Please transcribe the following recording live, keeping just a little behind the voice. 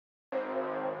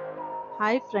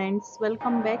Hi friends,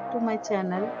 welcome back to my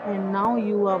channel, and now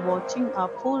you are watching a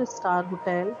 4-star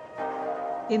hotel.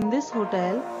 In this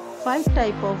hotel, 5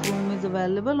 type of room is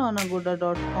available on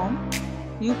agoda.com.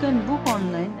 You can book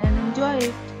online and enjoy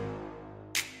it.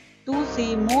 To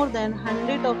see more than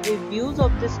 100 of reviews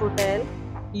of this hotel,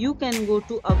 you can go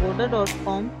to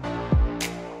agoda.com.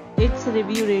 Its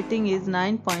review rating is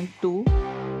 9.2.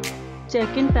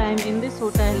 Check-in time in this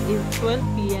hotel is 12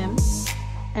 p.m.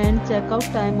 and checkout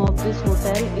time of this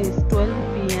hotel is 12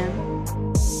 p.m.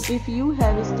 If you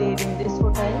have stayed in this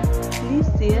hotel, please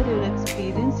share your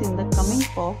experience in the comment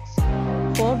box.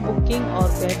 For booking or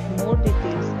get more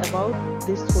details about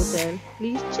this hotel,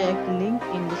 please check link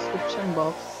in description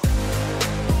box.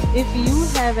 If you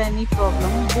have any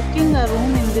problem booking a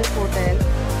room in this hotel,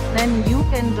 then you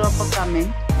can drop a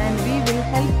comment and we will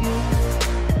help you.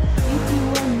 If you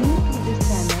are new to this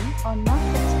channel or not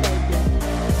subscribed yet,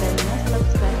 then must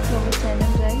subscribe to our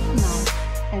channel right now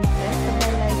and press the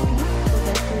bell icon so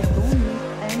that you don't miss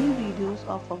any videos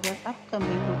of our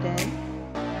upcoming hotel.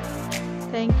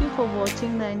 Thank you for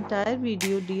watching the entire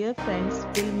video, dear friends.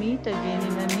 We'll meet again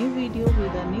in a new video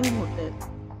with a new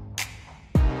hotel.